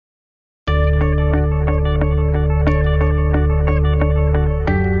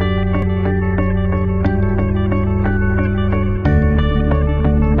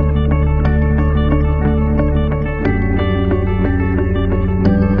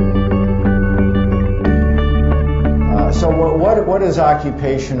what is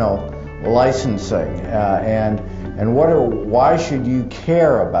occupational licensing, and why should you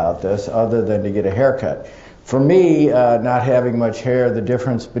care about this other than to get a haircut? For me, not having much hair, the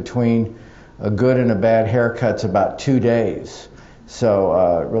difference between a good and a bad haircut's about 2 days.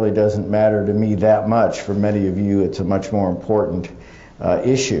 So it really doesn't matter to me that much. For many of you, it's a much more important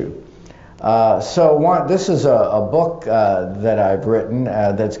issue. This is a book that I've written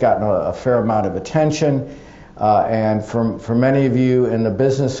that's gotten a fair amount of attention. And for many of you in the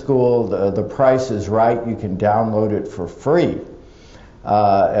business school, the price is right. You can download it for free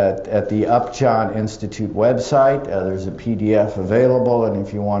at the Upjohn Institute website. There's a PDF available, and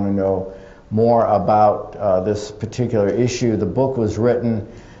if you want to know more about this particular issue, the book was written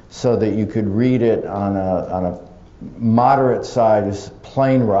so that you could read it on a moderate sized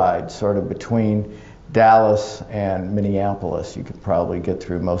plane ride, sort of between Dallas and Minneapolis. You could probably get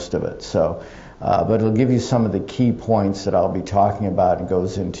through most of it. But it'll give you some of the key points that I'll be talking about, and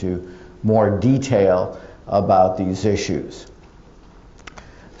goes into more detail about these issues.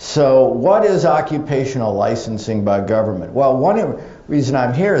 So what is occupational licensing by government? Well, one reason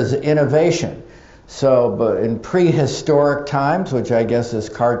I'm here is innovation. But in prehistoric times, which I guess this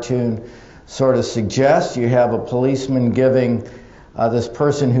cartoon sort of suggests, you have a policeman giving this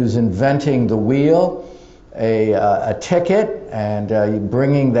person who's inventing the wheel a ticket, and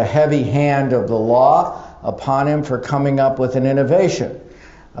bringing the heavy hand of the law upon him for coming up with an innovation.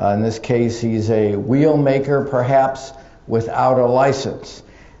 In this case, he's a wheel maker, perhaps without a license.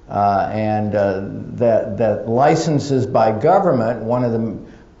 That licenses by government, one of the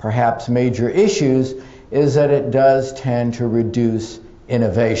perhaps major issues is that it does tend to reduce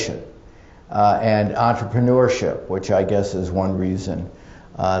innovation and entrepreneurship, which I guess is one reason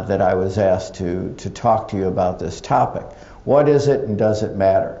that I was asked to talk to you about this topic. What is it, and does it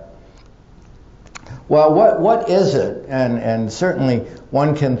matter? Well, what is it? And certainly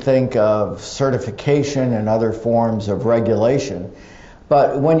one can think of certification and other forms of regulation.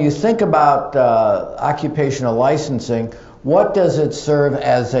 But when you think about occupational licensing, what does it serve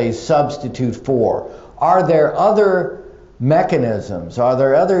as a substitute for? Are there other mechanisms, are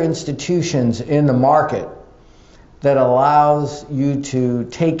there other institutions in the market that allows you to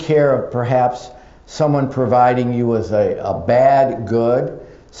take care of perhaps someone providing you with a bad good,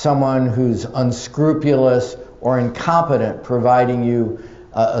 someone who's unscrupulous or incompetent providing you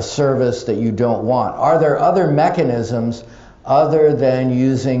a service that you don't want? Are there other mechanisms other than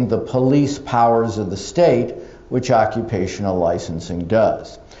using the police powers of the state, which occupational licensing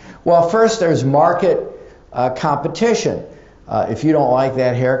does? Well, first there's market competition. If you don't like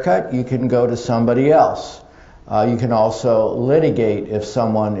that haircut, you can go to somebody else. You can also litigate if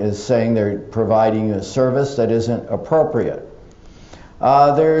someone is saying they're providing you a service that isn't appropriate.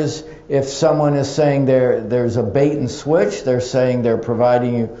 If someone is saying there's a bait and switch, they're saying they're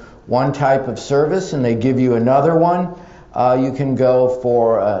providing you one type of service and they give you another one, you can go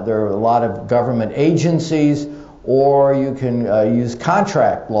for, there are a lot of government agencies, or you can use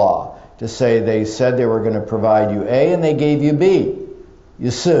contract law to say they said they were going to provide you A and they gave you B. You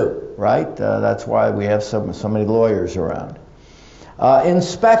sue, right? That's why we have so many lawyers around.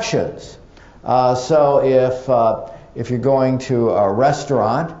 Inspections. So if you're going to a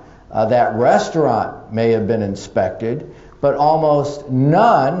restaurant, that restaurant may have been inspected, but almost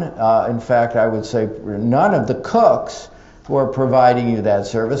none, in fact I would say none of the cooks who are providing you that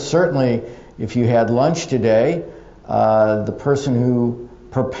service. Certainly if you had lunch today, the person who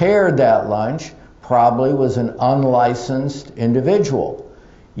prepared that lunch probably was an unlicensed individual.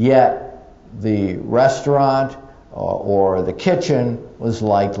 Yet the restaurant or the kitchen was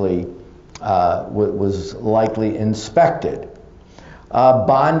likely inspected.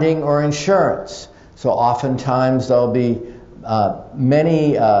 Bonding or insurance. So oftentimes there'll be a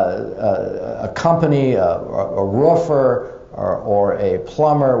company, a roofer or a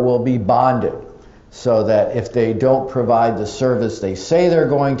plumber will be bonded, so that if they don't provide the service they say they're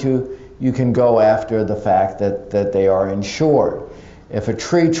going to, you can go after the fact that they are insured. If a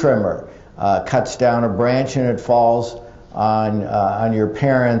tree trimmer cuts down a branch and it falls on your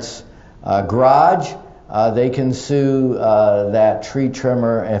parents' garage, they can sue that tree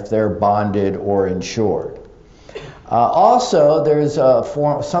trimmer if they're bonded or insured. Also, there's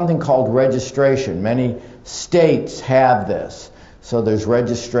something called registration. Many states have this. So there's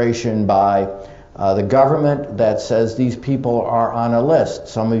registration by the government that says these people are on a list.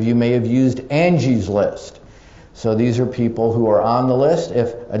 Some of you may have used Angie's List. So these are people who are on the list.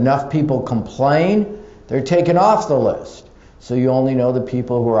 If enough people complain, they're taken off the list. So you only know the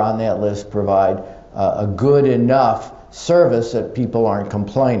people who are on that list provide a good enough service that people aren't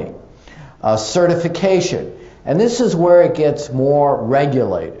complaining. Certification. And this is where it gets more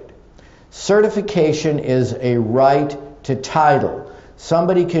regulated. Certification is a right to title.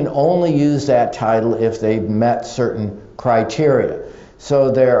 Somebody can only use that title if they've met certain criteria.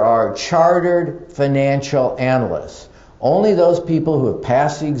 So there are chartered financial analysts. Only those people who have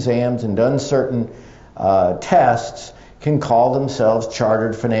passed the exams and done certain tests can call themselves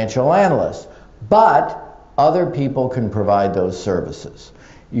chartered financial analysts. But other people can provide those services.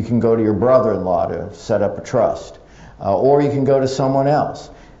 You can go to your brother-in-law to set up a trust, or you can go to someone else.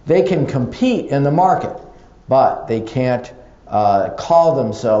 They can compete in the market, but they can't call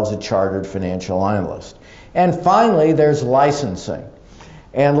themselves a chartered financial analyst. And finally, there's licensing.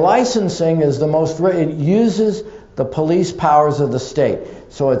 And licensing is the most, it uses the police powers of the state.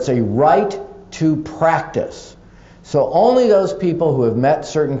 So it's a right to practice. So only those people who have met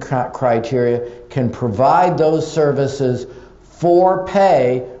certain criteria can provide those services for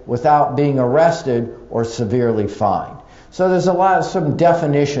pay without being arrested or severely fined. So there's some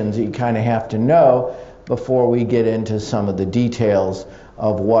definitions that you kind of have to know before we get into some of the details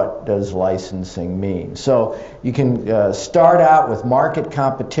of what does licensing mean. So you can start out with market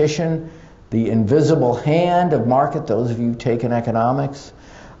competition, the invisible hand of market. Those of you who've taken economics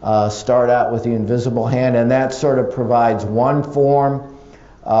start out with the invisible hand, and that sort of provides one form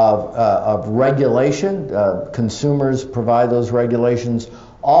of regulation. Consumers provide those regulations,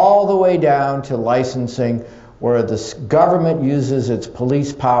 all the way down to licensing, where the government uses its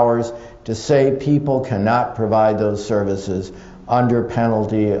police powers to say people cannot provide those services under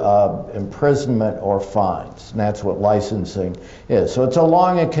penalty of imprisonment or fines. And that's what licensing is. So it's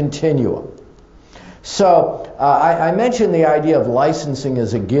along a continuum. So I mentioned the idea of licensing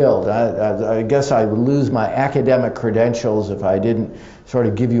as a guild. I guess I would lose my academic credentials if I didn't sort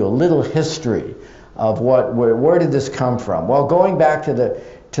of give you a little history of where did this come from. Well, going back to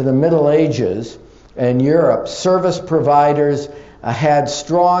the Middle Ages in Europe, service providers had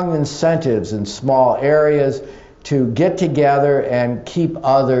strong incentives in small areas to get together and keep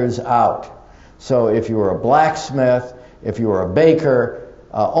others out. So if you were a blacksmith, if you were a baker,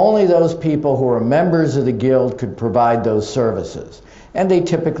 only those people who were members of the guild could provide those services. And they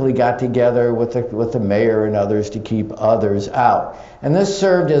typically got together with the mayor and others to keep others out. And this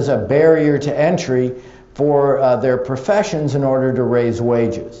served as a barrier to entry for their professions in order to raise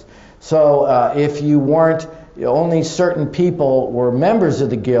wages. So if you weren't, only certain people were members of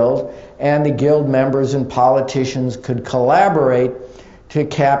the guild, and the guild members and politicians could collaborate to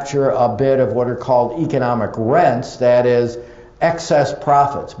capture a bit of what are called economic rents, that is, excess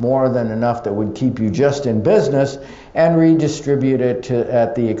profits, more than enough that would keep you just in business, and redistribute it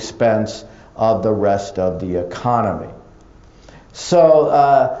at the expense of the rest of the economy.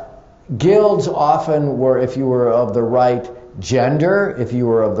 So guilds often were, if you were of the right gender, if you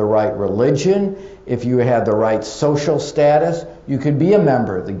were of the right religion, if you had the right social status, you could be a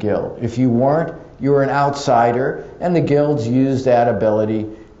member of the guild. If you weren't, you were an outsider, and the guilds used that ability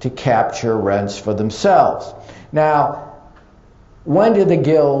to capture rents for themselves. Now, when did the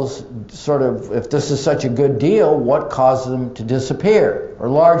guilds sort of, if this is such a good deal, what caused them to disappear, or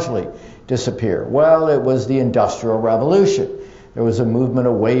largely disappear? Well, it was the Industrial Revolution. There was a movement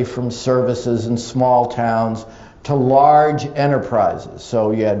away from services in small towns to large enterprises. So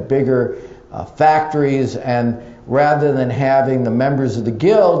you had bigger factories, and rather than having the members of the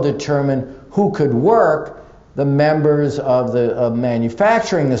guild determine who could work, the members of the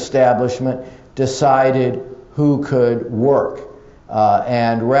manufacturing establishment decided who could work.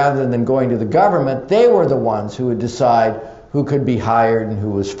 And rather than going to the government, they were the ones who would decide who could be hired and who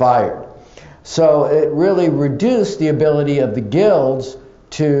was fired. So it really reduced the ability of the guilds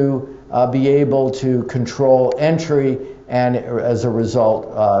to be able to control entry and, as a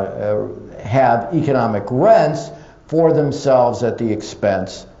result, have economic rents for themselves at the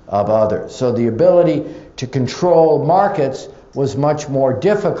expense of others. So the ability to control markets was much more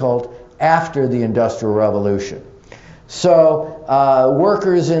difficult after the Industrial Revolution. So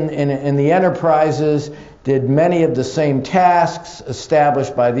workers in the enterprises did many of the same tasks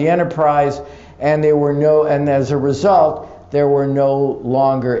established by the enterprise, and as a result, there were no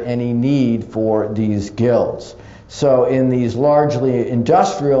longer any need for these guilds. So in these largely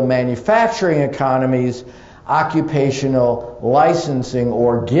industrial manufacturing economies, occupational licensing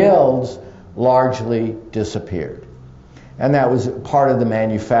or guilds largely disappeared. And that was part of the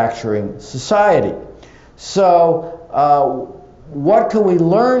manufacturing society. So what can we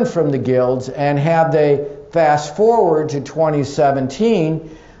learn from the guilds, and have they, fast forward to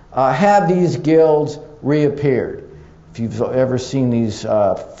 2017, have these guilds reappeared? If you've ever seen these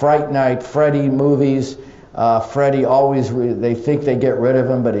Fright Night Freddy movies, Freddie always, they think they get rid of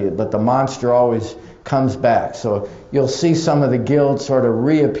him, but the monster always comes back. So you'll see some of the guilds sort of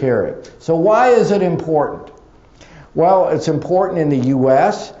reappearing. So why is it important? Well, it's important in the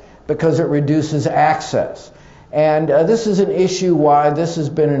U.S. because it reduces access. And this is an issue why this has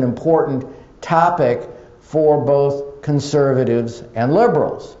been an important topic for both conservatives and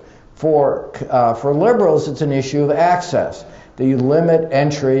liberals. For liberals, it's an issue of access. That you limit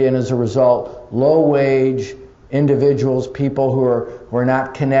entry, and as a result, low-wage individuals, people who are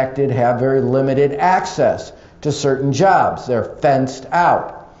not connected, have very limited access to certain jobs. They're fenced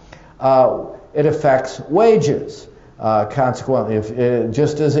out. It affects wages. Consequently,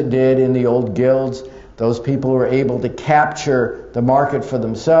 just as it did in the old guilds, those people who were able to capture the market for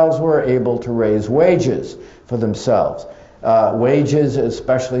themselves were able to raise wages for themselves. Wages,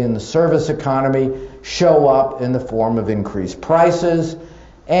 especially in the service economy, show up in the form of increased prices.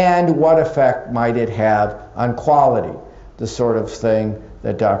 And what effect might it have on quality? The sort of thing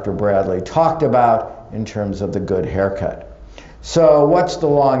that Dr. Bradley talked about in terms of the good haircut. So what's the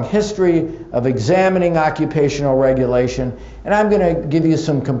long history of examining occupational regulation? And I'm going to give you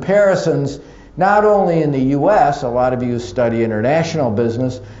some comparisons, not only in the U.S., a lot of you study international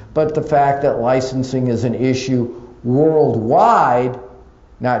business, but the fact that licensing is an issue worldwide,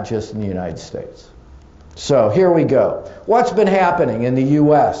 not just in the United States. So here we go. What's been happening in the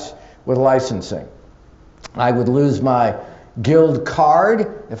U.S. with licensing? I would lose my guild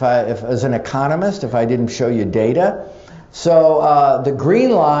card if as an economist if I didn't show you data. So the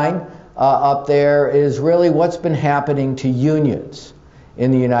green line up there is really what's been happening to unions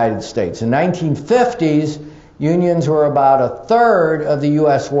in the United States. In the 1950s, unions were about a third of the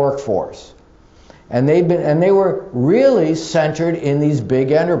U.S. workforce. And they were really centered in these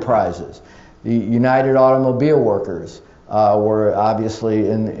big enterprises. The United Automobile Workers were obviously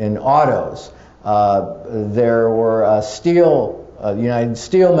in autos. There were United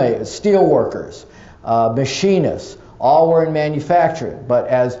Steel Workers, machinists, all were in manufacturing. But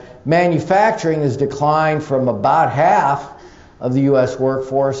as manufacturing has declined from about half of the U.S.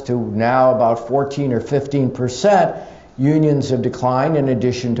 workforce to now about 14 or 15%, unions have declined in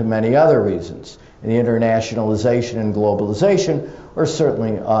addition to many other reasons. The internationalization and globalization are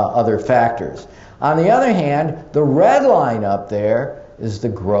certainly other factors. On the other hand, the red line up there is the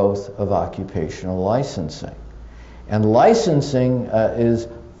growth of occupational licensing. And licensing is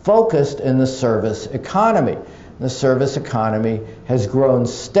focused in the service economy. The service economy has grown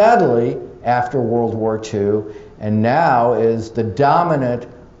steadily after World War II and now is the dominant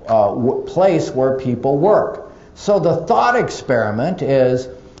place where people work. So the thought experiment is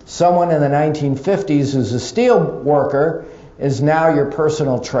someone in the 1950s who's a steel worker is now your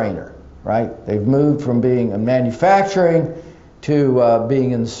personal trainer, right? They've moved from being in manufacturing to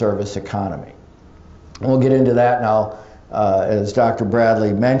being in the service economy. And we'll get into that now. As Dr.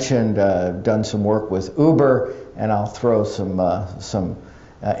 Bradley mentioned, I've done some work with Uber, and I'll throw some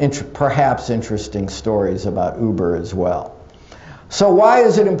perhaps interesting stories about Uber as well. So why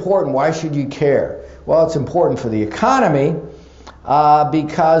is it important? Why should you care? Well, it's important for the economy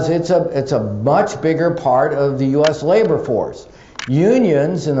because it's a much bigger part of the U.S. labor force.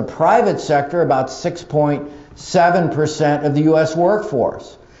 Unions in the private sector, about 6.7% of the U.S.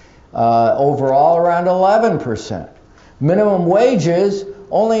 workforce. Overall, around 11%. Minimum wages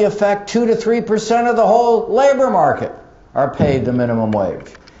only affect 2 to 3% of the whole labor market are paid the minimum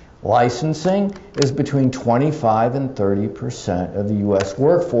wage. Licensing is between 25 and 30% of the U.S.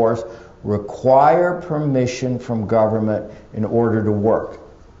 workforce require permission from government in order to work.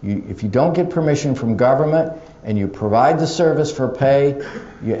 If you don't get permission from government and you provide the service for pay,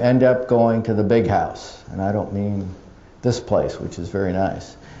 you end up going to the big house. And I don't mean this place, which is very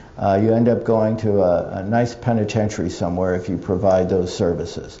nice. You end up going to a nice penitentiary somewhere if you provide those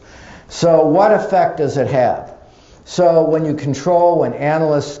services. So what effect does it have? So when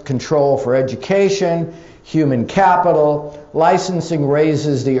analysts control for education, human capital, licensing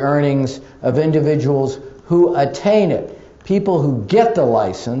raises the earnings of individuals who attain it. People who get the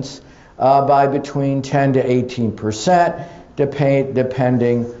license by between 10 to 18%,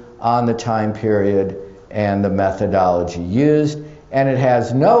 depending on the time period and the methodology used. And it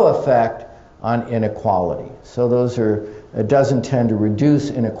has no effect on inequality. So it doesn't tend to reduce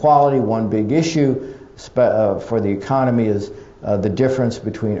inequality. One big issue for the economy is the difference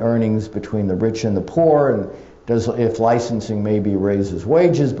between earnings between the rich and the poor, and if licensing maybe raises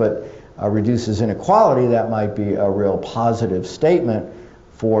wages but reduces inequality, that might be a real positive statement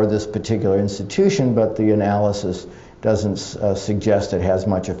for this particular institution, but the analysis doesn't suggest it has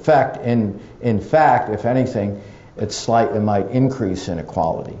much effect. In fact, if anything, it might increase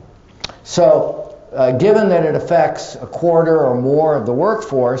inequality. So given that it affects a quarter or more of the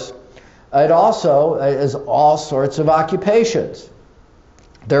workforce, it also is all sorts of occupations.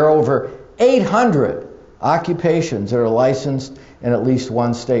 There are over 800 occupations that are licensed in at least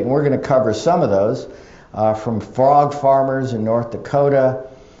one state, and we're going to cover some of those, from frog farmers in North Dakota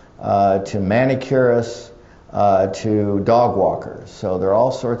to manicurists to dog walkers. So there are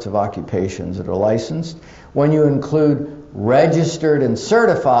all sorts of occupations that are licensed. When you include registered and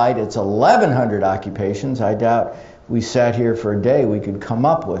certified, it's 1,100 occupations. I doubt if we sat here for a day we could come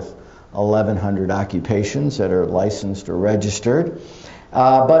up with 1,100 occupations that are licensed or registered.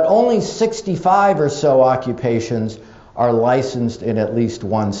 But only 65 or so occupations are licensed in at least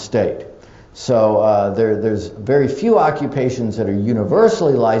one state. So there's very few occupations that are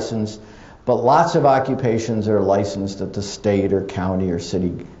universally licensed, but lots of occupations that are licensed at the state or county or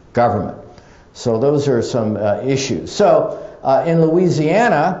city government. So those are some issues. So in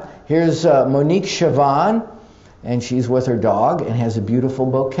Louisiana, here's Monique Chavon, and she's with her dog and has a beautiful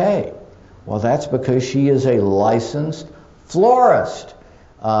bouquet. Well, that's because she is a licensed florist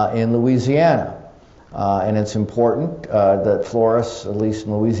in Louisiana. And it's important that florists, at least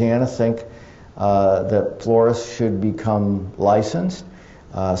in Louisiana, think that florists should become licensed.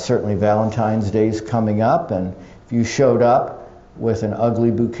 Certainly Valentine's Day is coming up, and if you showed up with an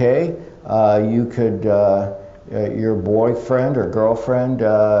ugly bouquet, you could, your boyfriend or girlfriend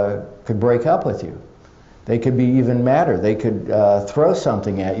could break up with you. They could be even madder. They could throw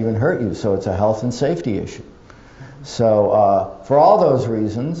something at you and hurt you, so it's a health and safety issue. So for all those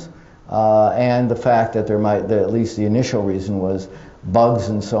reasons, and the fact that at least the initial reason was bugs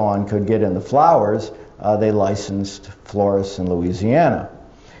and so on could get in the flowers, they licensed florists in Louisiana.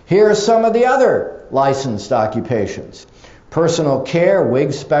 Here are some of the other licensed occupations. Personal care,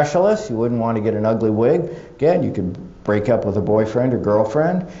 wig specialist. You wouldn't want to get an ugly wig. Again, you could break up with a boyfriend or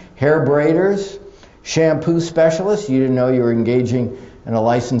girlfriend. Hair braiders, shampoo specialist. You didn't know you were engaging in a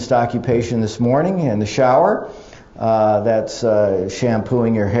licensed occupation this morning in the shower. That's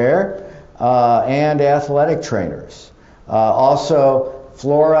shampooing your hair. And athletic trainers. Also,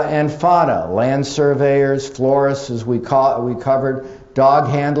 flora and fauna, land surveyors, florists, as we covered, dog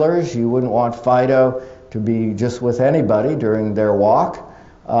handlers. You wouldn't want Fido to be just with anybody during their walk.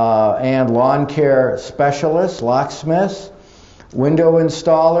 And lawn care specialists, locksmiths, window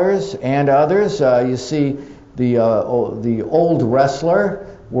installers, and others. You see the old wrestler,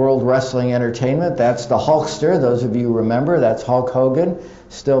 World Wrestling Entertainment, that's the Hulkster. Those of you who remember, that's Hulk Hogan.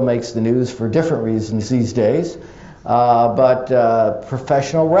 Still makes the news for different reasons these days. But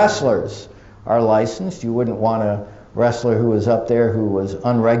professional wrestlers are licensed. You wouldn't want a wrestler who was up there who was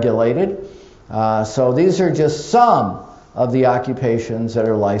unregulated. So these are just some of the occupations that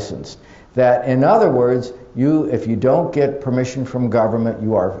are licensed. That, in other words, if you don't get permission from government,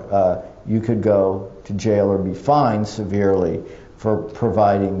 you could go to jail or be fined severely for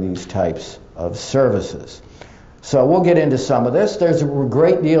providing these types of services. So we'll get into some of this. There's a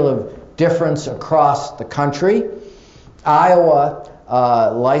great deal of difference across the country. Iowa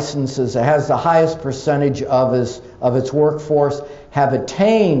licenses, has the highest percentage of its workforce have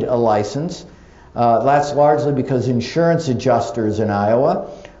attained a license. That's largely because insurance adjusters in Iowa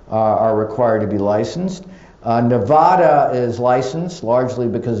are required to be licensed. Nevada is licensed largely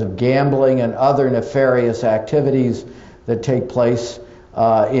because of gambling and other nefarious activities that take place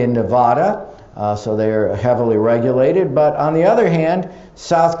in Nevada. So they are heavily regulated. But on the other hand,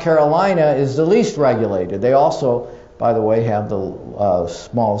 South Carolina is the least regulated. They also, by the way, have the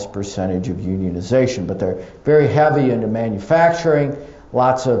smallest percentage of unionization. But they're very heavy into manufacturing.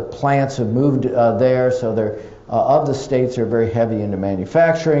 Lots of plants have moved there. So they're, of the states, are very heavy into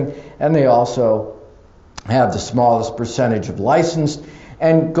manufacturing. And they also have the smallest percentage of licensed.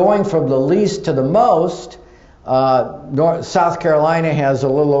 And going from the least to the most, South Carolina has a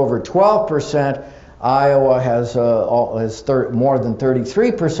little over 12%. Iowa has more than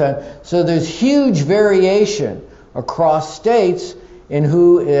 33%. So there's huge variation across states in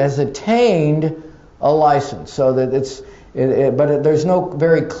who has attained a license. So that there's no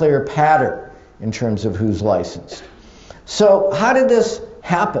very clear pattern in terms of who's licensed. So how did this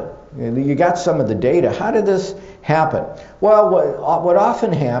happen? You got some of the data. How did this happen? Well, what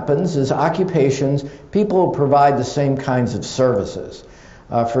often happens is occupations, people provide the same kinds of services.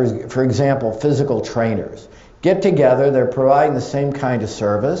 For example, physical trainers get together, they're providing the same kind of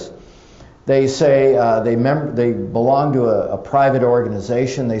service. They say they belong to a private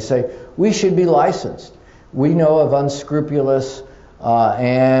organization. They say, we should be licensed. We know of unscrupulous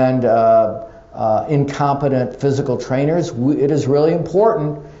and incompetent physical trainers. It is really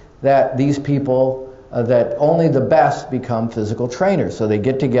important that these people that only the best become physical trainers. So they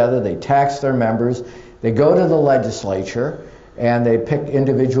get together, they tax their members, they go to the legislature, and they pick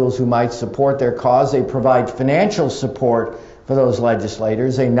individuals who might support their cause. They provide financial support for those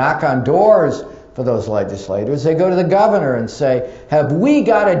legislators. They knock on doors for those legislators. They go to the governor and say, have we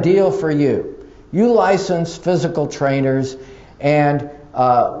got a deal for you? You license physical trainers, and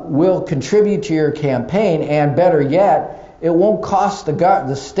we'll contribute to your campaign, and better yet, it won't cost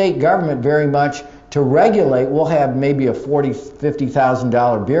the state government very much to regulate. We'll have maybe a $40,000,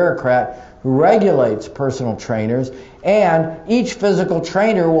 $50,000 bureaucrat who regulates personal trainers, and each physical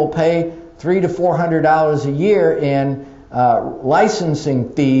trainer will pay $300 to $400 a year in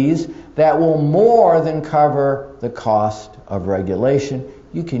licensing fees that will more than cover the cost of regulation.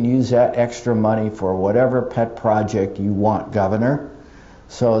 You can use that extra money for whatever pet project you want, Governor.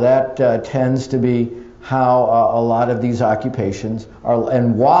 So that tends to be how a lot of these occupations are,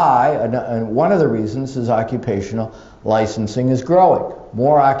 and why, and one of the reasons is occupational licensing is growing.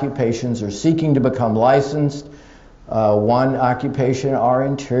 More occupations are seeking to become licensed. One occupation are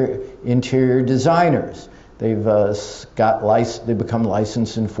interior designers. They've become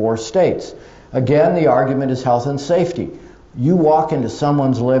licensed in 4 states. Again, the argument is health and safety. You walk into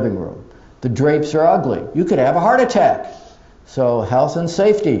someone's living room, the drapes are ugly. You could have a heart attack. So health and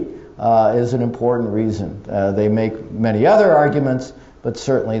safety is an important reason. They make many other arguments, but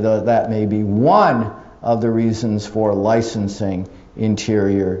certainly that may be one of the reasons for licensing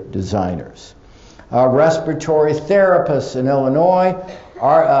interior designers. Respiratory therapists in Illinois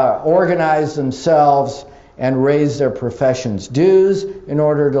organized themselves and raised their profession's dues in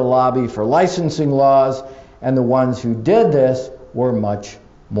order to lobby for licensing laws, and the ones who did this were much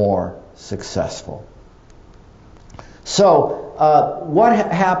more successful. So what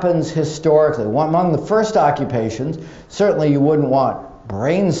happens historically? Among the first occupations, certainly you wouldn't want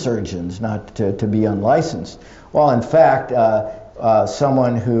brain surgeons not to be unlicensed. Well, in fact,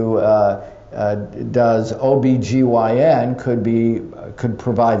 someone who does OBGYN could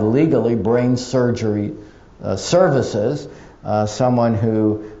provide legally brain surgery services. Someone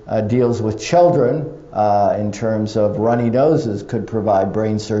who deals with children in terms of runny noses could provide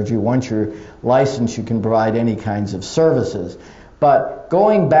brain surgery. Once you're licensed, you can provide any kinds of services. But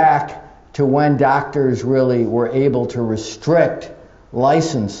going back to when doctors really were able to restrict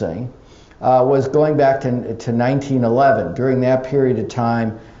licensing was going back to 1911. During that period of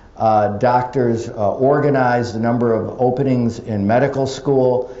time, doctors organized a number of openings in medical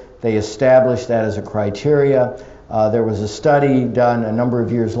school. They established that as a criteria. There was a study done a number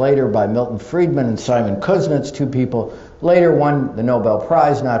of years later by Milton Friedman and Simon Kuznets, 2 people later won the Nobel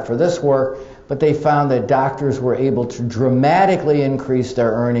Prize, not for this work, but they found that doctors were able to dramatically increase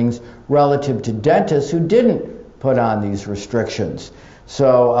their earnings relative to dentists who didn't put on these restrictions.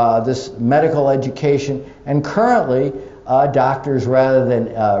 So this medical education, and currently doctors, rather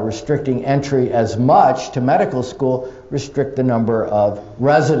than restricting entry as much to medical school, restrict the number of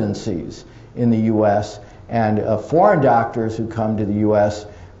residencies in the U.S., and foreign doctors who come to the U.S.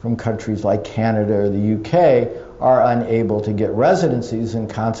 from countries like Canada or the U.K. are unable to get residencies, and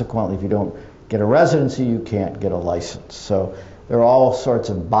consequently, if you don't get a residency, you can't get a license. So there are all sorts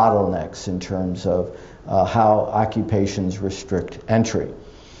of bottlenecks in terms of how occupations restrict entry.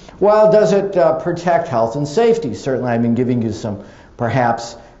 Well, does it protect health and safety? Certainly, I've been giving you some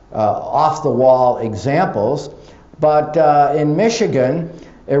perhaps off-the-wall examples, but in Michigan,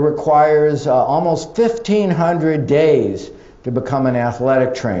 it requires almost 1,500 days to become an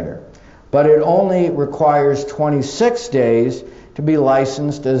athletic trainer, but it only requires 26 days to be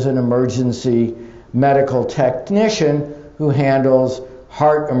licensed as an emergency medical technician who handles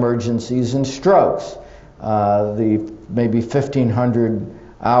heart emergencies and strokes. The maybe 1,500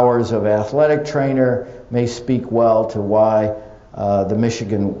 hours of athletic trainer may speak well to why the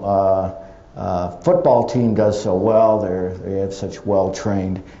Michigan football team does so well. They have such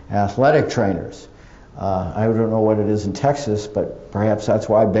well-trained athletic trainers. I don't know what it is in Texas, but perhaps that's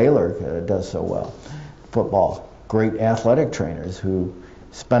why Baylor does so well. Football, great athletic trainers who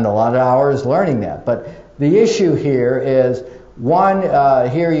spend a lot of hours learning that. But the issue here is, one,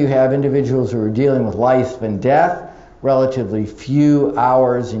 here you have individuals who are dealing with life and death, relatively few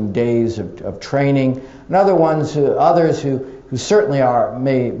hours and days of training, and others who certainly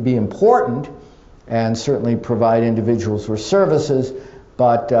may be important and certainly provide individuals with services,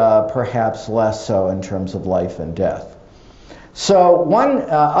 but perhaps less so in terms of life and death. So one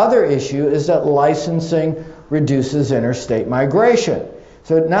other issue is that licensing reduces interstate migration.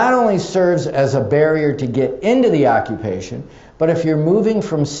 So it not only serves as a barrier to get into the occupation, but if you're moving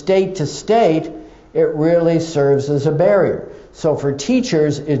from state to state, it really serves as a barrier. So for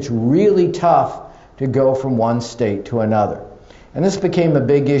teachers, it's really tough to go from one state to another. And this became a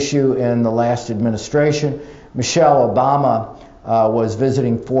big issue in the last administration. Michelle Obama was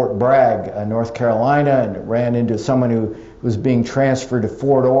visiting Fort Bragg, North Carolina, and ran into someone who was being transferred to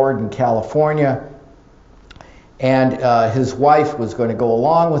Fort Ord in California. And his wife was going to go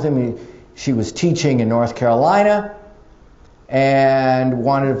along with him. She was teaching in North Carolina and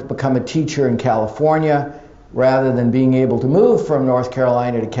wanted to become a teacher in California. Rather than being able to move from North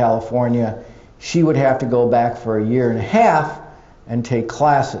Carolina to California, she would have to go back for a year and a half and take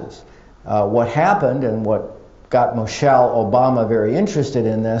classes. What happened, and what got Michelle Obama very interested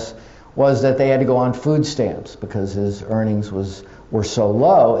in this, was that they had to go on food stamps because his earnings were so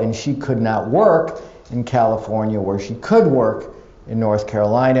low, and she could not work in California where she could work in North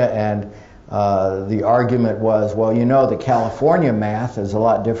Carolina. And the argument was, well, you know, the California math is a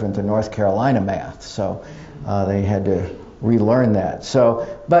lot different than North Carolina math, so they had to relearn that.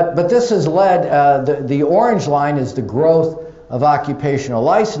 So, but this has led, the orange line is the growth of occupational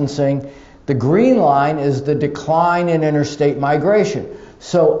licensing. The green line is the decline in interstate migration.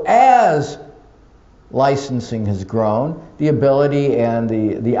 So as licensing has grown, the ability and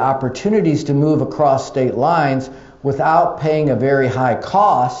the opportunities to move across state lines without paying a very high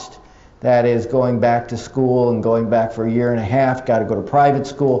cost, that is going back to school and going back for a year and a half, got to go to private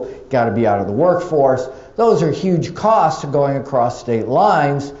school, got to be out of the workforce. Those are huge costs of going across state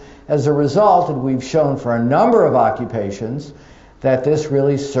lines. As a result, and we've shown for a number of occupations, that this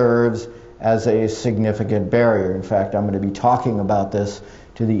really serves as a significant barrier. In fact, I'm going to be talking about this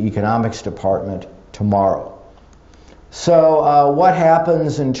to the economics department tomorrow. So what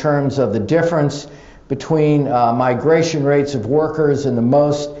happens in terms of the difference between migration rates of workers in the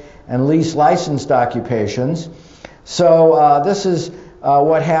most and least licensed occupations? So this is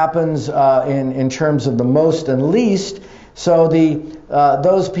what happens in terms of the most and least. So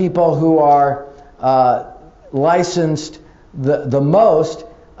those people who are licensed the most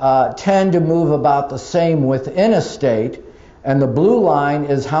tend to move about the same within a state, and the blue line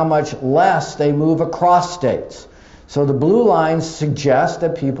is how much less they move across states. So the blue line suggests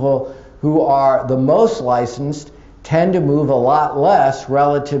that people who are the most licensed tend to move a lot less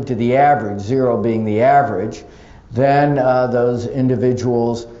relative to the average, 0 being the average, than those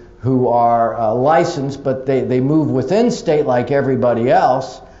individuals who are licensed, but they move within state like everybody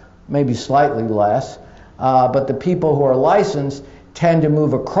else, maybe slightly less, but the people who are licensed tend to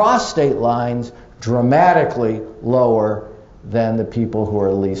move across state lines dramatically lower than the people who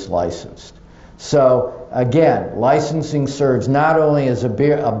are least licensed. So again, licensing serves not only as a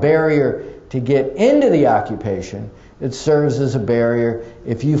barrier to get into the occupation, it serves as a barrier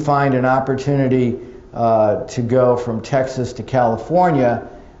if you find an opportunity to go from Texas to California,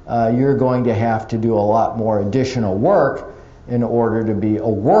 you're going to have to do a lot more additional work in order to be a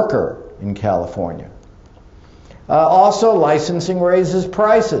worker in California. Also, licensing raises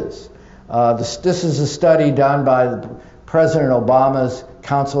prices. This is a study done by President Obama's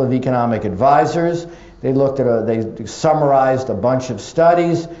Council of Economic Advisors. They looked at they summarized a bunch of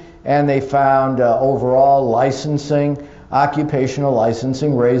studies, and they found overall licensing, occupational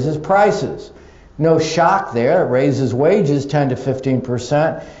licensing, raises prices. No shock there. It raises wages 10 to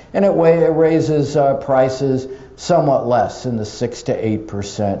 15%, and it raises prices somewhat less, in the 6 to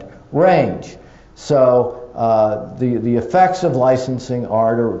 8% range. So the effects of licensing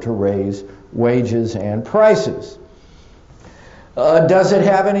are to raise wages and prices. Does it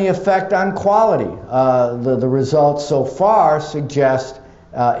have any effect on quality? The results so far suggest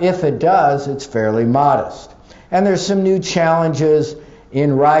if it does, it's fairly modest. And there's some new challenges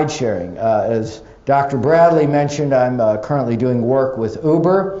in ride sharing. As Dr. Bradley mentioned, I'm currently doing work with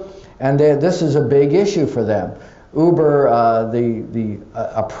Uber, and this is a big issue for them. Uber, the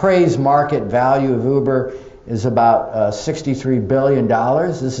appraised market value of Uber is about $63 billion.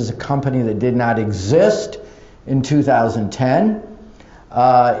 This is a company that did not exist in 2010.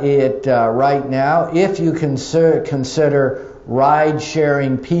 Right now, if you consider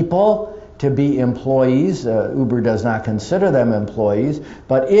ride-sharing people to be employees, Uber does not consider them employees,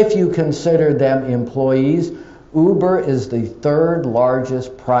 but if you consider them employees, Uber is the third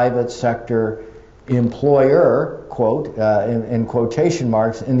largest private sector employer, quote, in quotation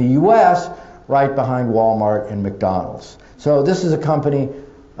marks, in the U.S., right behind Walmart and McDonald's. So this is a company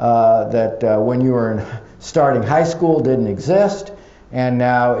that when you were starting high school didn't exist, and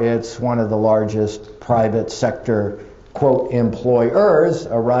now it's one of the largest private sector, quote, employers,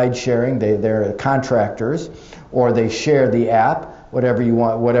 ride sharing. They're contractors, or they share the app, whatever you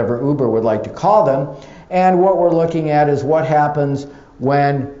want, whatever Uber would like to call them. And what we're looking at is what happens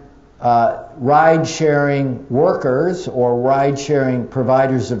when ride sharing workers or ride sharing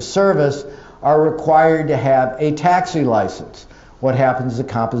providers of service are required to have a taxi license. What happens to the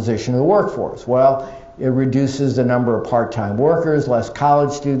composition of the workforce? Well, it reduces the number of part-time workers, less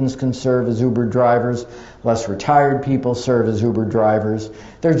college students can serve as Uber drivers, less retired people serve as Uber drivers.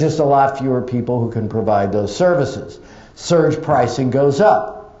 There's just a lot fewer people who can provide those services. Surge pricing goes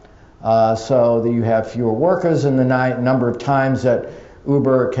up, so that you have fewer workers, and the number of times that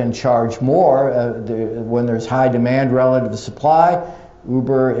Uber can charge more when there's high demand relative to supply.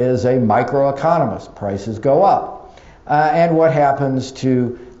 Uber is a microeconomist. Prices go up. And what happens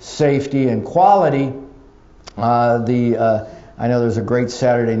to safety and quality? I know there's a great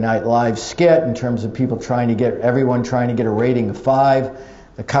Saturday Night Live skit in terms of people everyone trying to get a rating of 5,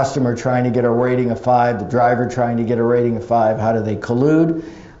 the customer trying to get a rating of 5, the driver trying to get a rating of 5. How do they collude?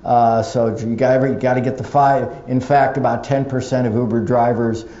 So you got to get the 5. In fact, about 10% of Uber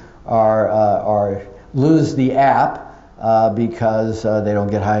drivers lose the app because they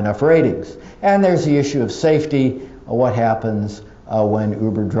don't get high enough ratings. And there's the issue of safety. What happens when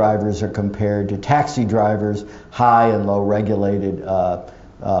Uber drivers are compared to taxi drivers, high and low regulated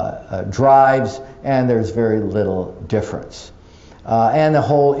drives, and there's very little difference. And the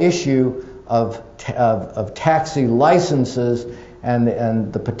whole issue of taxi licenses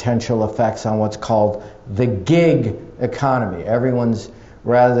and the potential effects on what's called the gig economy.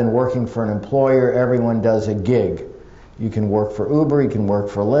 Rather than working for an employer, everyone does a gig. You can work for Uber, you can work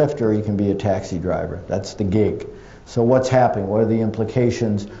for Lyft, or you can be a taxi driver. That's the gig. So what's happening? What are the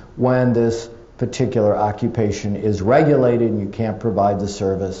implications when this particular occupation is regulated and you can't provide the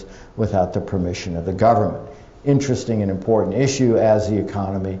service without the permission of the government? Interesting and important issue as the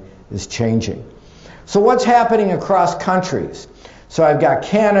economy is changing. So what's happening across countries? So I've got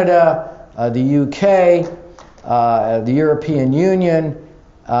Canada, the UK, the European Union,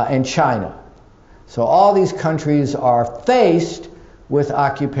 and China. So all these countries are faced with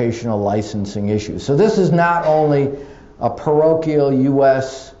occupational licensing issues. So this is not only a parochial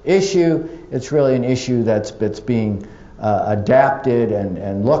U.S. issue, it's really an issue that's being adapted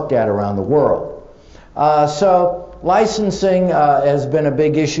and looked at around the world. So licensing has been a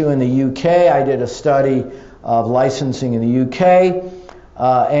big issue in the UK. I did a study of licensing in the UK,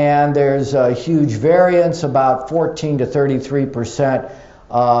 and there's a huge variance. About 14 to 33%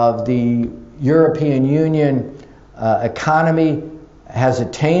 of the European Union economy has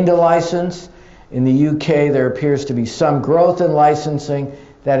attained a license. In the UK, there appears to be some growth in licensing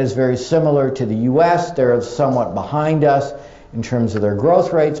that is very similar to the US. They're somewhat behind us in terms of their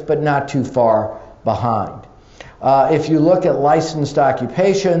growth rates, but not too far behind. If you look at licensed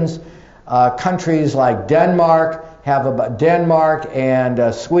occupations, countries like Denmark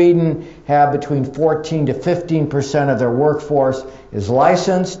and Sweden have between 14 to 15% of their workforce is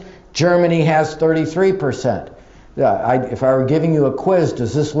licensed. Germany has 33%. If I were giving you a quiz,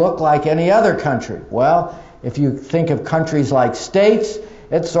 does this look like any other country? Well, if you think of countries like states,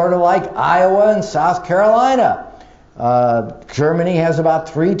 it's sort of like Iowa and South Carolina. Germany has about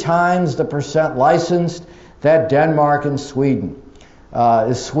 3 times the percent licensed that Denmark and Sweden.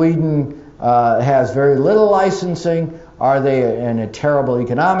 Sweden has very little licensing. Are they in a terrible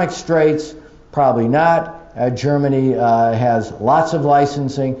economic straits? Probably not. Germany has lots of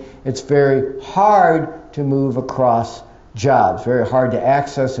licensing. It's very hard to move across jobs, very hard to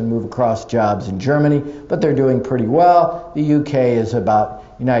access and move across jobs in Germany, but they're doing pretty well. The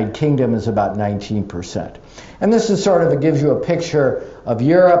United Kingdom is about 19%. And this is sort of, it gives you a picture of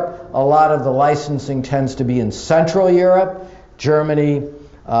Europe. A lot of the licensing tends to be in Central Europe, Germany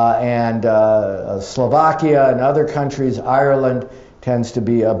and Slovakia and other countries. Ireland tends to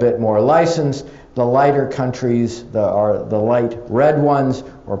be a bit more licensed. The lighter countries, the light red ones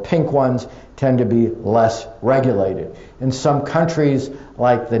or pink ones, tend to be less regulated. In some countries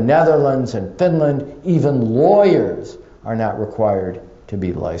like the Netherlands and Finland, even lawyers are not required to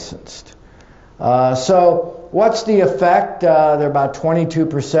be licensed. So what's the effect? They're about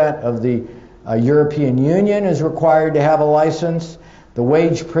 22% of the European Union is required to have a license. The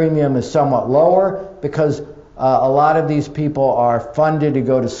wage premium is somewhat lower because a lot of these people are funded to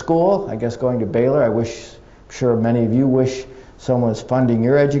go to school. I guess going to Baylor, I'm sure many of you wish someone was funding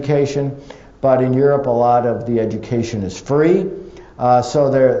your education. But in Europe, a lot of the education is free. So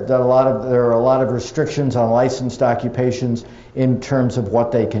there are a lot of restrictions on licensed occupations in terms of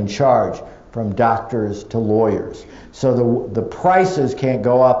what they can charge, from doctors to lawyers. So the prices can't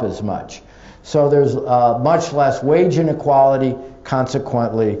go up as much. So there's much less wage inequality.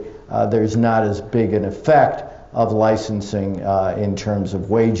 Consequently, there's not as big an effect of licensing in terms of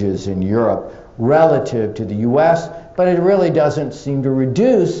wages in Europe relative to the US, but it really doesn't seem to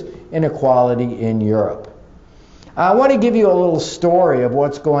reduce inequality in Europe. I want to give you a little story of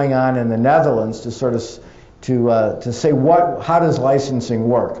what's going on in the Netherlands to sort of to say how does licensing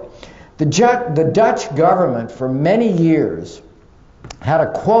work. The Dutch government for many years had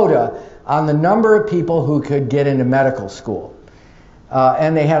a quota on the number of people who could get into medical school.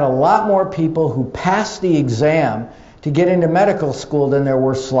 And they had a lot more people who passed the exam to get into medical school than there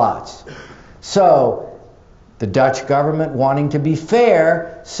were slots. So the Dutch government, wanting to be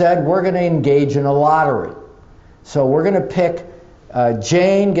fair, said we're going to engage in a lottery. So we're going to pick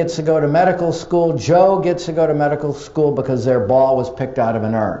Jane gets to go to medical school, Joe gets to go to medical school because their ball was picked out of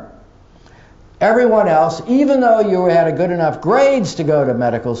an urn. Everyone else, even though you had good enough grades to go to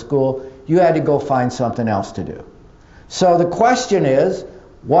medical school, you had to go find something else to do. So the question is,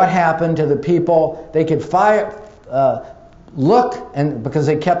 what happened to the people? They could look, and because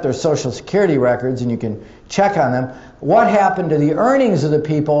they kept their Social Security records and you can check on them, what happened to the earnings of the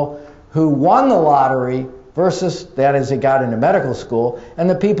people who won the lottery versus, that is, they got into medical school, and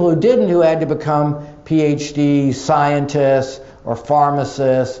the people who didn't, who had to become PhD scientists or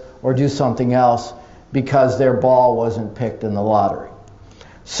pharmacists or do something else because their ball wasn't picked in the lottery.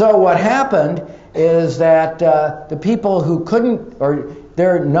 So what happened is that the people who couldn't, or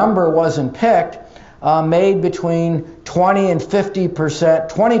their number wasn't picked, made between 20 and 50%,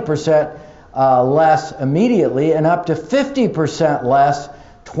 20% less immediately, and up to 50% less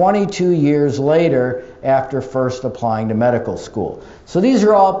 22 years later after first applying to medical school. So these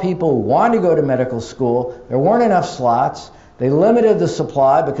are all people who wanted to go to medical school. There weren't enough slots. They limited the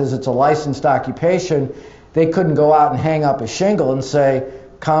supply because it's a licensed occupation. They couldn't go out and hang up a shingle and say,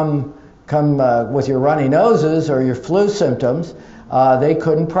 come with your runny noses or your flu symptoms. They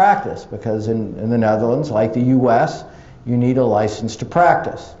couldn't practice because in the Netherlands, like the US, you need a license to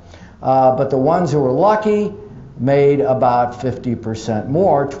practice. But the ones who were lucky made about 50%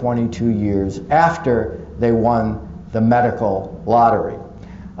 more 22 years after they won the medical lottery.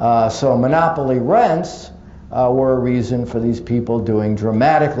 So monopoly rents were a reason for these people doing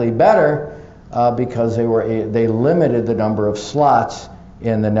dramatically better because they limited the number of slots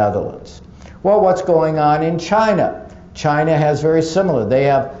in the Netherlands. Well, what's going on in China? China has very similar. They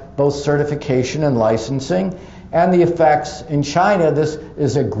have both certification and licensing, and the effects in China, this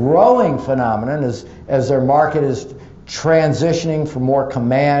is a growing phenomenon as their market is transitioning from more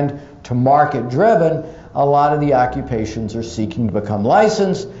command to market driven. A lot of the occupations are seeking to become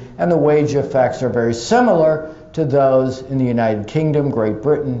licensed, and the wage effects are very similar to those in the United Kingdom, Great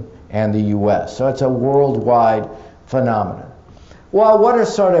Britain, and the US. So it's a worldwide phenomenon. Well, what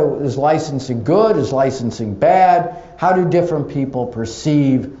are is licensing good? Is licensing bad? How do different people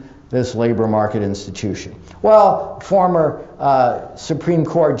perceive this labor market institution? Well, former Supreme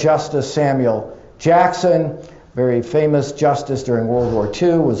Court Justice Samuel Jackson, very famous justice during World War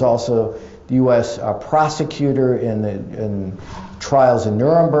II, was also the U.S. prosecutor in trials in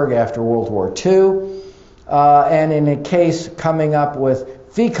Nuremberg after World War II. And in a case coming up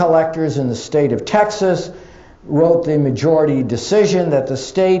with fee collectors in the state of Texas, wrote the majority decision that the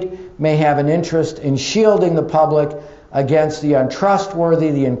state may have an interest in shielding the public against the untrustworthy,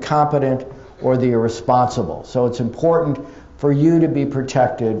 the incompetent, or the irresponsible. So it's important for you to be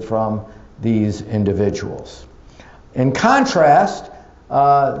protected from these individuals. In contrast,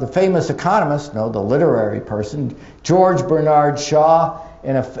 the famous economist, the literary person, George Bernard Shaw,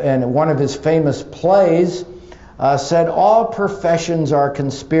 in one of his famous plays, said all professions are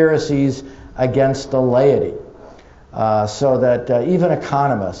conspiracies against the laity. So that even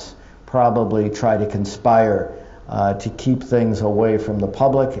economists probably try to conspire to keep things away from the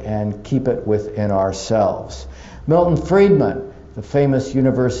public and keep it within ourselves. Milton Friedman, the famous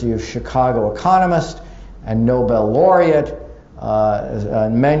University of Chicago economist and Nobel laureate,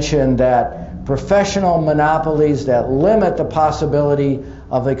 mentioned that professional monopolies that limit the possibility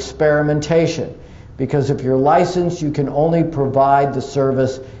of experimentation, because if you're licensed, you can only provide the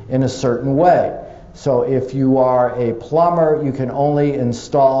service in a certain way. So if you are a plumber, you can only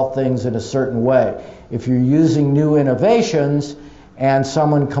install things in a certain way. If you're using new innovations and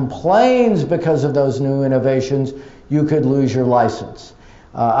someone complains because of those new innovations, you could lose your license.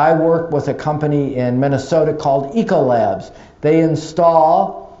 I work with a company in Minnesota called Ecolabs. They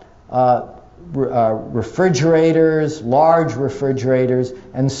install refrigerators, large refrigerators,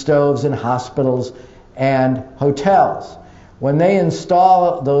 and stoves in hospitals and hotels. When they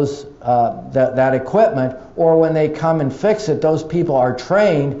install those that equipment, or when they come and fix it, those people are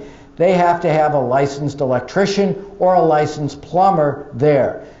trained. They have to have a licensed electrician or a licensed plumber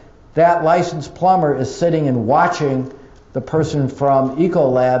there. That licensed plumber is sitting and watching the person from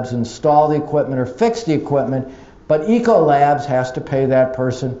Ecolabs install the equipment or fix the equipment, but Ecolabs has to pay that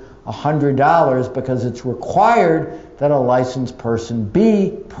person $100 because it's required that a licensed person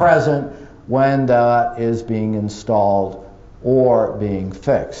be present when that is being installed or being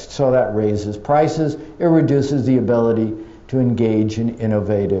fixed. So that raises prices. It reduces the ability to engage in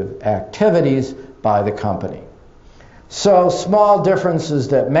innovative activities by the company. So small differences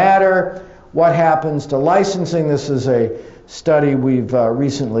that matter. What happens to licensing? This is a study we've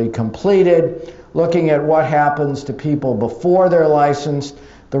recently completed, looking at what happens to people before they're licensed.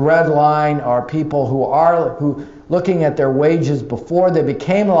 The red line are people who looking at their wages before they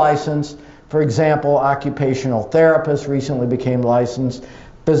became licensed. For example, occupational therapists recently became licensed.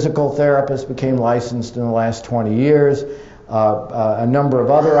 Physical therapists became licensed in the last 20 years. A number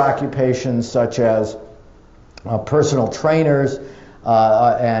of other occupations, such as personal trainers,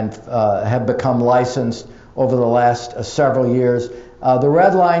 have become licensed over the last several years. The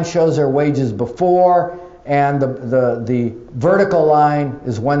red line shows their wages before, and the vertical line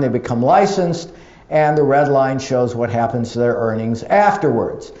is when they become licensed, and the red line shows what happens to their earnings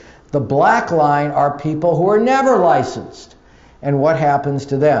afterwards. The black line are people who are never licensed, and what happens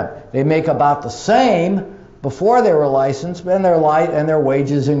to them. They make about the same before they were licensed, and their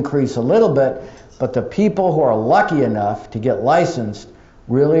wages increase a little bit, but the people who are lucky enough to get licensed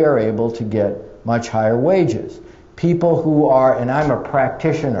really are able to get much higher wages. People who are, and I'm a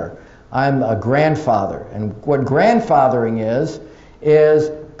practitioner, I'm a grandfather, and what grandfathering is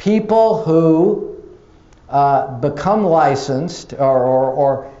people who become licensed,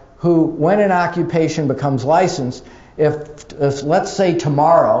 or who, when an occupation becomes licensed, if let's say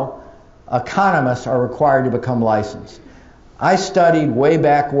tomorrow, economists are required to become licensed. I studied way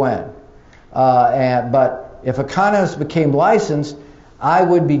back when, but if economists became licensed, I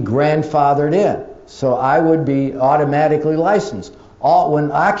would be grandfathered in. So I would be automatically licensed.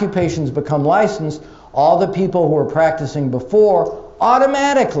 When occupations become licensed, all the people who were practicing before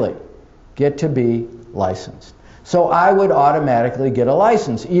automatically get to be licensed. So I would automatically get a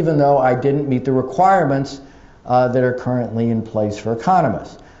license, even though I didn't meet the requirements that are currently in place for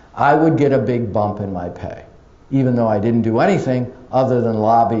economists. I would get a big bump in my pay, even though I didn't do anything other than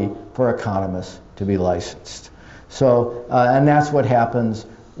lobby for economists to be licensed. So, and that's what happens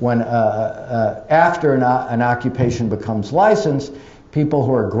when after an occupation becomes licensed. People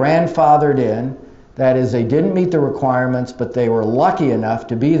who are grandfathered in, that is, they didn't meet the requirements, but they were lucky enough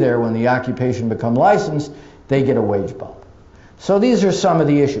to be there when the occupation become licensed, they get a wage bump. So these are some of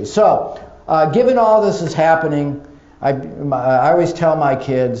the issues. So given all this is happening, I always tell my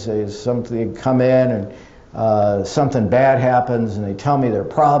kids, they come in and something bad happens and they tell me their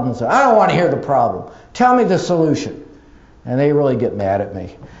problems. I don't want to hear the problem. Tell me the solution. And they really get mad at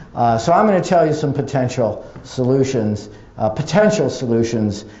me. So I'm going to tell you some potential solutions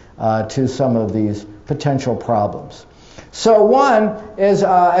to some of these potential problems. So one is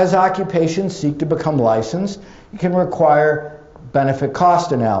as occupations seek to become licensed, you can require benefit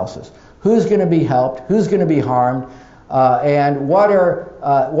cost analysis. Who's going to be helped? Who's going to be harmed? And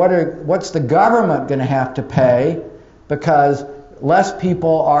what's the government going to have to pay? Because less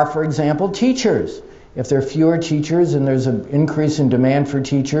people are, for example, teachers. If there are fewer teachers and there's an increase in demand for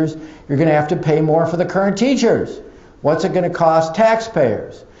teachers, you're going to have to pay more for the current teachers. What's it going to cost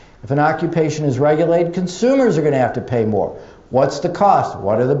taxpayers? If an occupation is regulated, consumers are going to have to pay more. What's the cost?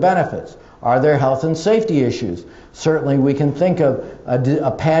 What are the benefits? Are there health and safety issues? Certainly we can think of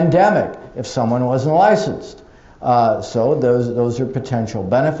a pandemic if someone wasn't licensed. So those are potential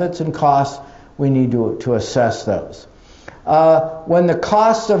benefits and costs. We need to assess those. When the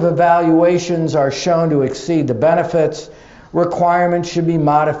costs of evaluations are shown to exceed the benefits, requirements should be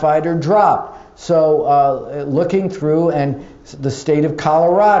modified or dropped. So looking through, and the state of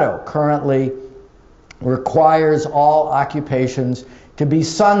Colorado currently requires all occupations to be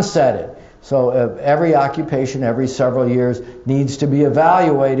sunsetted. So every occupation, every several years, needs to be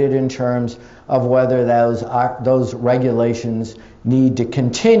evaluated in terms of whether those regulations need to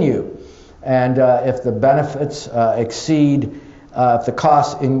continue. And if the benefits exceed, if the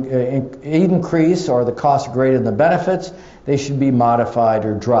costs increase or the costs are greater than the benefits, they should be modified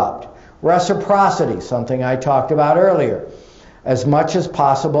or dropped. Reciprocity, something I talked about earlier. As much as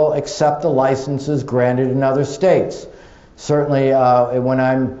possible, accept the licenses granted in other states. Certainly,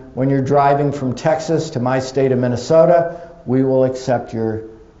 when you're driving from Texas to my state of Minnesota, we will accept your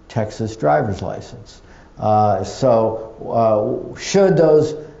Texas driver's license. Should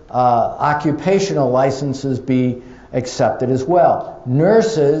those occupational licenses be accepted as well?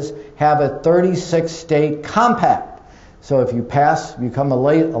 Nurses have a 36-state compact. So if you become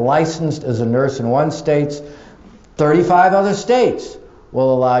licensed as a nurse in one state, 35 other states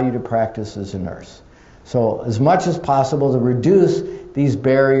will allow you to practice as a nurse. So as much as possible to reduce these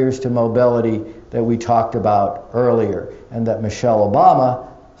barriers to mobility that we talked about earlier, and that Michelle Obama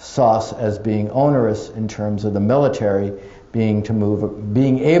saw as being onerous in terms of the military being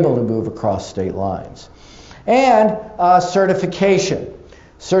able to move across state lines. And certification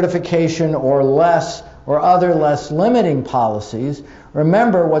or other less limiting policies.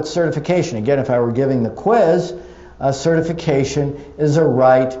 Remember what certification, again, if I were giving the quiz, certification is a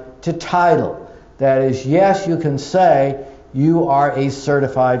right to title. That is, yes, you can say you are a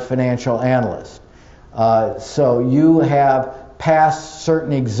certified financial analyst. So you have passed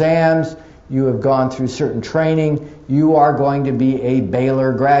certain exams, you have gone through certain training, you are going to be a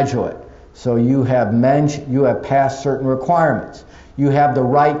Baylor graduate. So you have passed certain requirements. You have the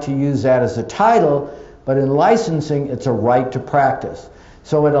right to use that as a title, but in licensing, it's a right to practice.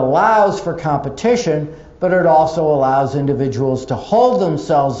 So it allows for competition, but it also allows individuals to hold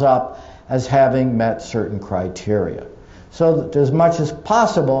themselves up as having met certain criteria. So that as much as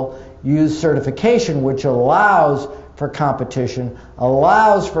possible, use certification, which allows for competition,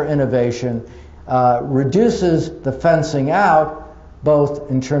 allows for innovation, reduces the fencing out, both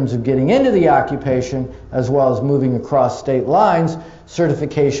in terms of getting into the occupation as well as moving across state lines.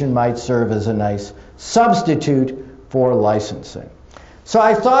 Certification might serve as a nice substitute for licensing. So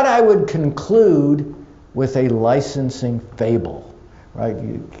I thought I would conclude with a licensing fable. Right?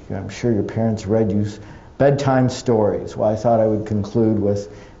 I'm sure your parents read you bedtime stories. Well, I thought I would conclude with,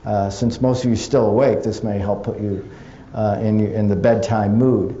 since most of you are still awake, this may help put you in the bedtime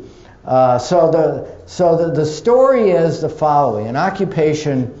mood. So the story is the following. An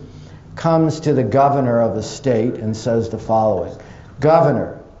occupation comes to the governor of a state and says the following: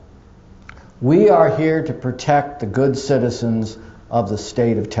 Governor, we are here to protect the good citizens of the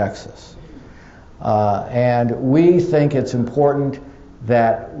state of Texas. And we think it's important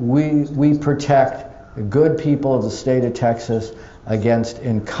that we protect the good people of the state of Texas against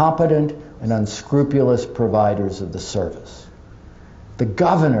incompetent and unscrupulous providers of the service. The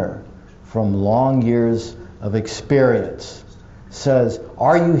governor, from long years of experience, says,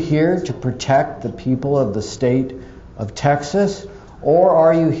 are you here to protect the people of the state of Texas, or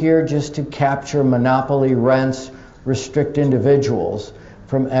are you here just to capture monopoly rents, restrict individuals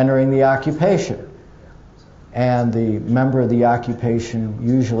from entering the occupation? And the member of the occupation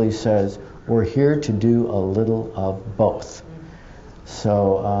usually says, we're here to do a little of both.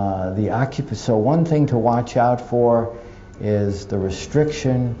 So so one thing to watch out for is the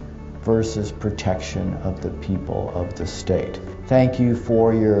restriction versus protection of the people of the state. Thank you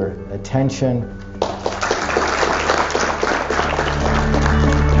for your attention.